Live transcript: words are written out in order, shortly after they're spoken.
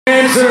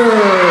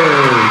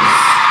dancers.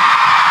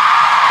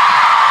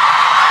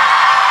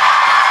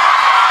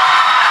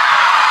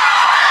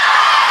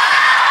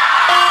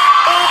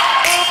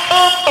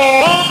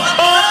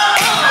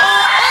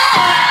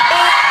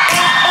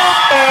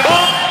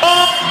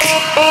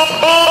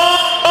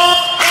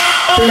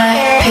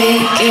 Black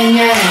pig in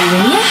your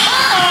area.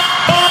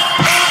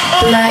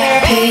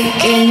 Black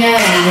pig in your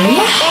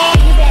area.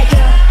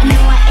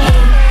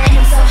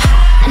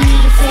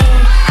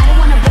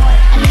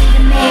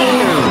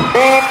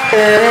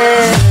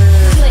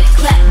 Click,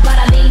 clap,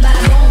 bada bing, bada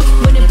boom.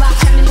 문을 박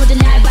차면 모든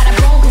날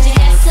바라본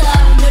고진했어.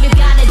 노력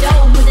안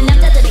해도 모든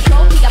남자들의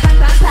코피가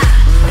팡팡팡.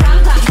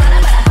 팡팡,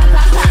 바라바라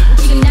팡팡팡.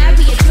 지금 날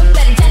위해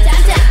춤배를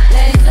짜자자.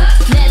 Let's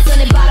go. 내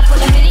손에 바라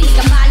폴라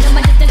흐리니까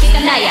말로만 듣던 걔가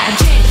나야.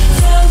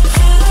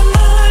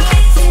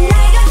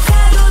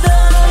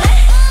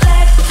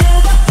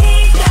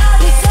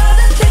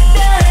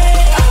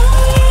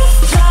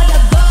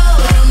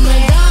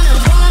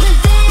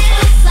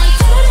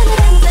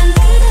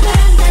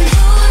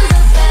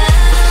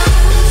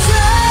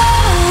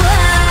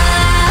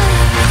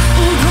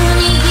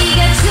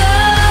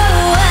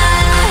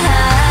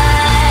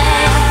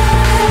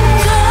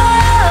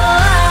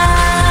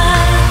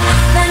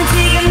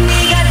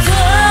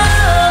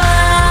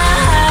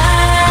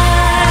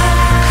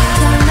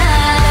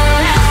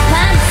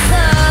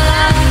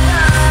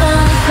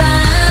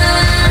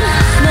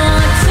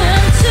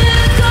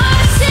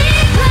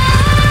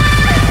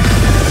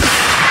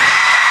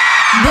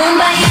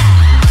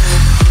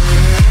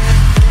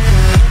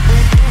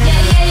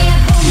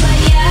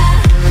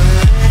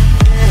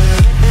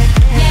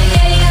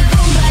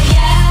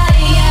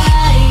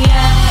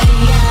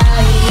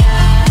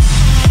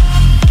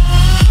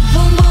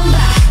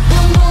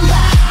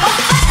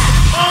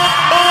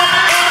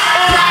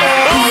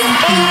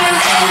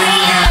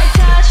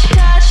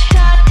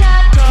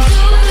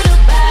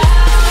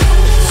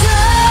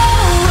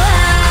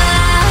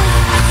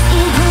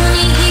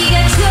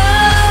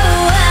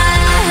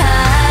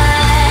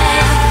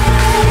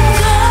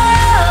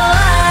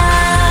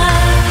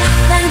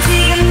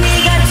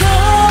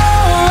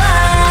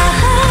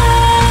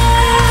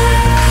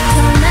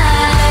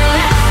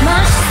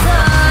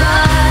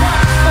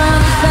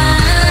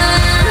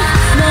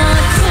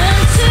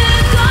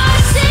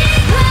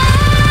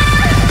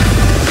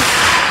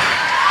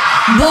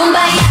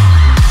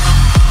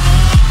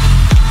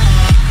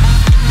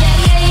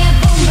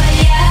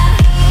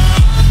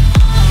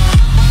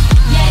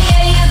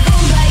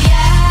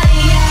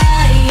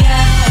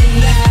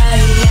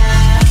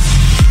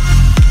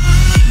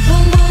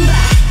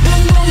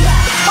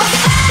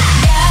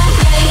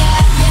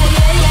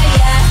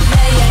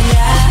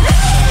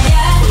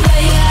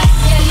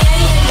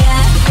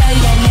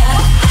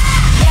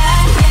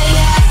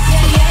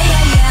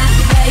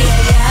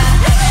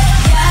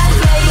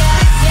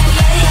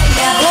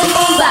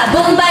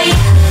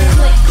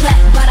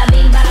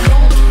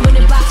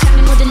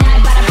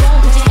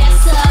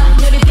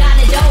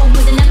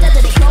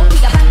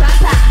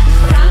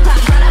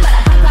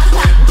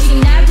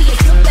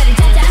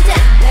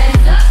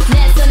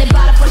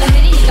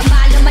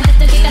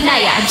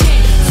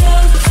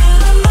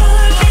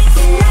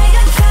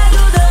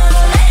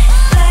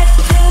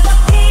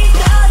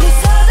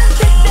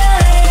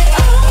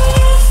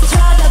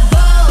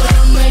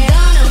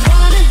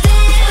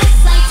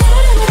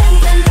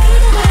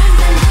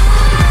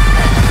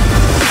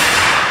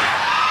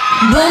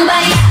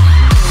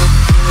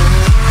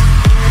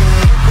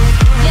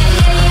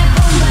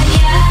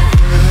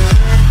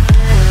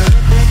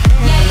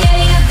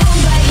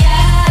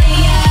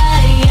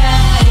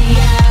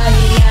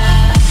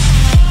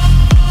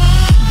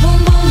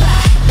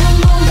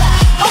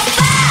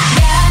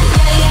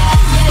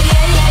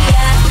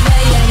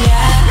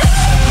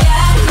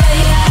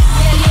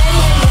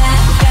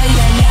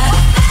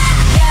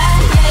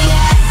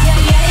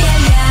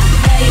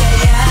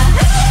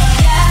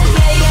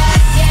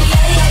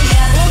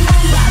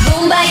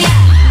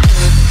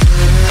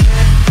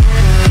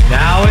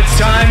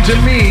 To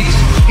meet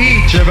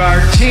each of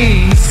our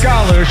teen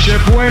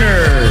scholarship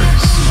winners.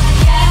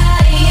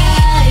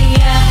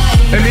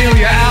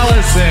 Amelia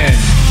Allison,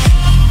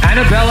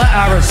 Annabella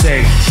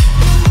Arasate,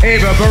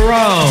 Ava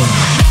Barone,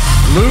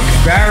 Luke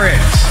Barrett,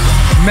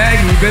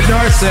 Maggie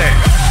Bednarsik,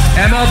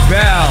 Emma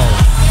Bell,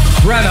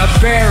 Brenna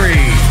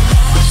Berry,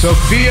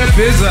 Sophia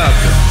Bizup,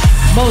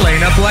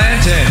 Milena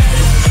Blanton,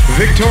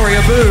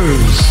 Victoria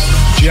Booz,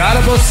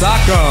 Giada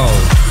Bosacco,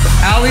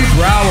 Ali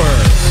Brower,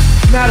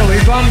 Natalie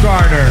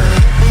Bumgarner,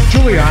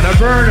 Juliana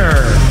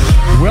Berner,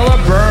 Willa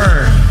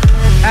Byrne,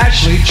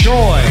 Ashley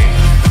Choi,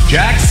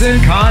 Jackson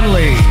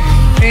Conley,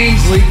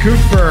 Ainsley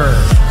Cooper,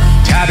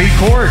 Tabby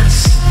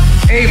Courts,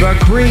 Ava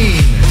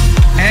Green,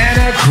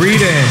 Anna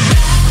Creedon,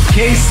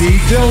 Casey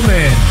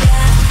Dillman,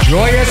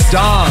 Joyous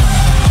Dong,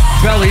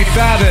 Belly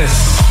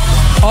Favis,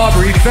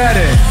 Aubrey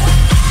Fedden,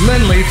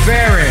 Lindley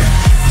Farron,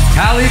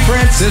 Hallie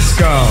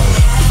Francisco,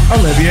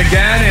 Olivia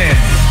Gannon,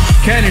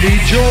 Kennedy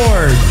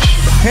George,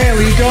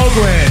 Haley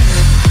Doglin,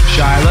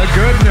 Shyla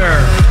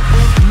Goodner,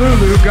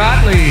 Lulu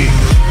Gottlieb,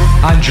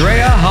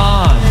 Andrea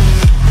Hahn,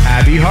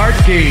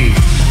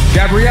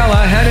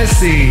 Gabriella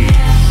Hennessy,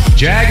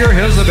 Jagger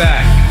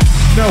Hilzebeck,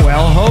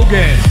 Noelle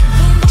Hogan,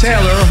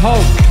 Taylor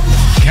Hoke,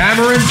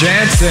 Cameron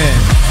Jansen,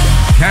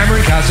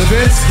 Cameron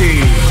Kasabinsky,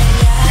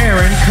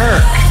 Aaron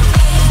Kirk,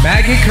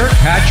 Maggie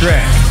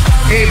Kirkpatrick,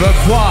 Ava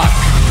Kwok,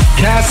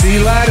 Cassie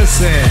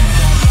Laddison,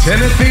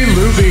 Timothy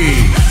Luby,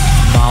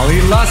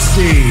 Molly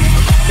Lusty,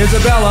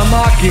 Isabella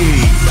Maki,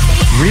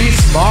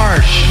 Reese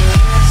Marsh,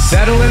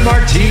 Sedelin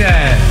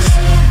Martinez,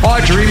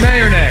 Audrey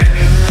Mayernick,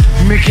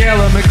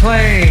 Michaela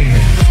McLean,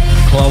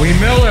 Chloe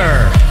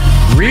Miller,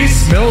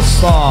 Reese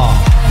Millspaw,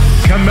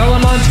 Camilla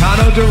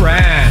Montano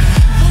Duran,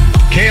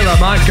 Kayla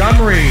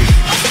Montgomery,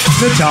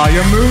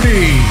 Natalia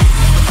Moody,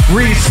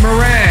 Reese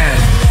Moran,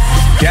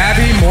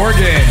 Gabby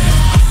Morgan,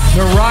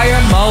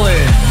 Naraya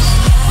Mullins,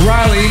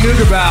 Riley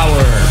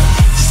Neugebauer,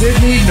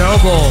 Sydney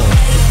Noble,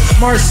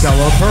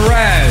 Marcelo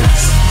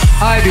Perez,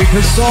 Ivy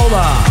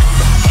Pistola,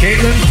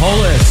 Caitlin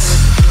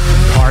Polis,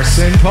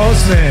 Carson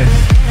Postman,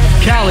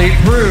 Callie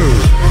Prue,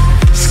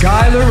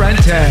 Sky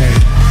Lorente,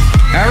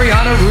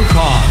 Ariana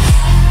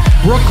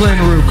Rukoff, Brooklyn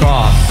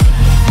Rukoff,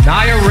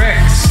 Naya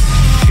Ricks,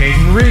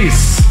 Hayden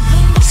Reese,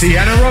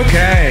 Sienna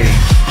Roque,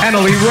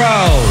 Emily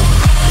Rowe,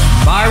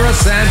 Myra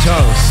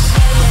Santos,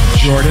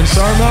 Jordan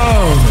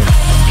Sarmone,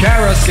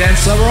 Kara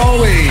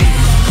Scansaroli,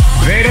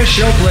 Veda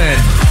Shoplin,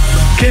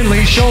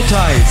 Kinley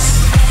Schulteis,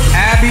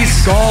 Abby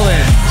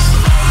Scollins,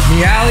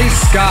 Miali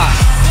Scott,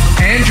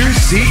 Andrew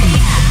Seaton,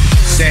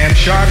 Sam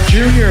Sharp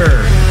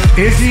Jr.,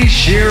 Izzy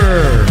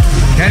Shearer,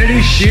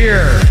 Kennedy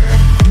Shear,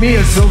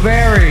 Mia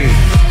Silveri,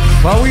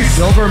 Chloe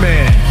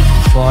Silverman,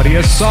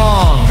 Claudia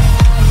Song,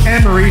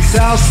 Emery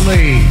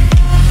Sousley,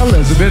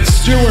 Elizabeth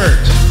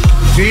Stewart,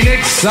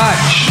 Phoenix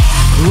Such,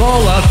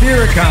 Lola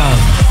Thiericum,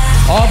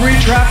 Aubrey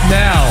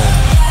Trapnell,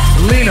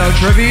 Lino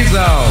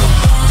Treviso,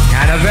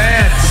 Hannah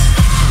Vance,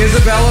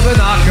 Isabella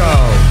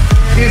Banaco,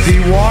 Izzy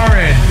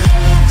Warren,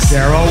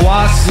 Sarah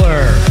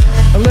Wassler,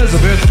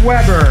 Elizabeth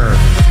Weber,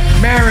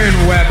 Marin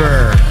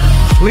Weber,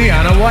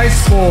 Liana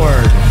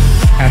Weisford,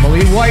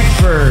 Emily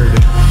Whiteford,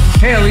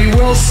 Haley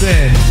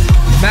Wilson,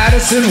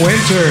 Madison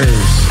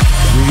Winters,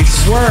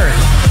 Reese Worth,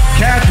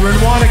 Catherine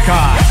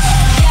Wanacott.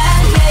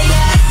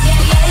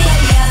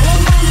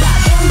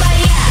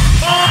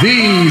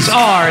 These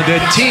are the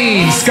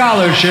Teen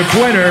Scholarship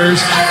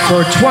winners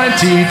for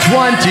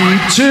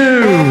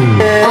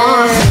 2022.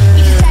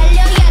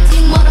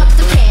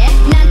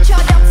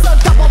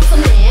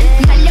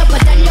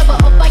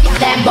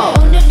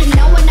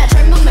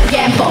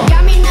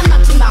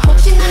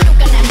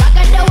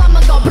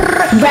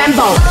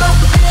 Rambo.